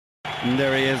And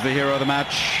there he is, the hero of the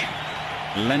match,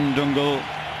 Len Doungel.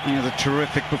 He has a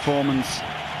terrific performance,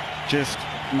 just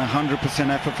 100%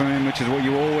 effort from him, which is what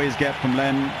you always get from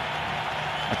Len.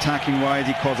 Attacking wise,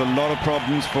 he caused a lot of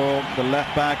problems for the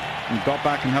left back and got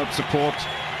back and helped support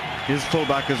his full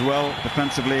back as well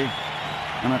defensively.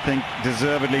 And I think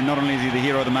deservedly, not only is he the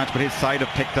hero of the match, but his side have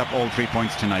picked up all 3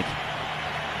 points tonight.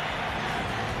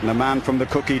 And the man from the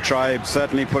Kuki tribe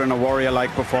certainly put in a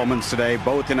warrior-like performance today,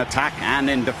 both in attack and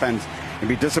in defence. He'd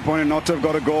be disappointed not to have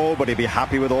got a goal, but he'd be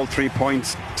happy with all 3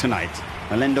 points tonight.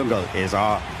 And Len Doungel is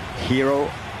our hero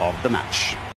of the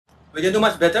match. We can do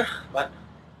much better, but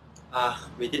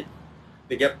we did.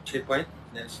 We get 3 points.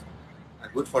 That's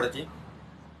good for the team.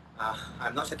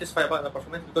 I'm not satisfied about the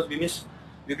performance because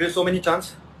we create so many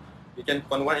chances. We can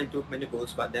convert into many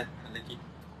goals, but then unlucky.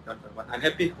 I'm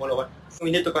happy all over.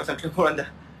 We need to concentrate more on the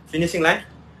finishing line.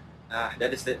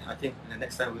 That is it. I think the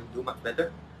next time we'll do much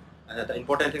better. The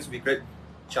important thing is we create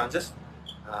chances.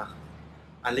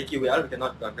 Unlucky we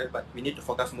cannot convert, but we need to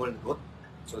focus more on the goal.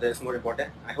 So that's more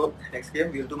important. I hope next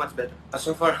game we'll do much better.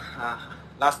 So far,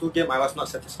 last 2 games I was not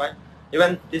satisfied.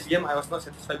 Even this game I was not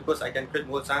satisfied because I can create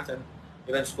more chances and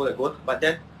even score a goal. But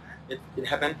then it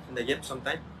happened in the game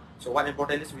sometime. So what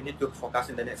important is we need to focus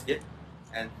in the next game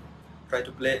and try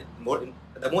to play more.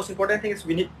 The most important thing is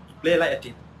we need to play like a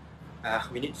team.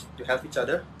 We need to help each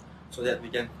other so that we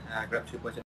can grab 3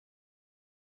 points.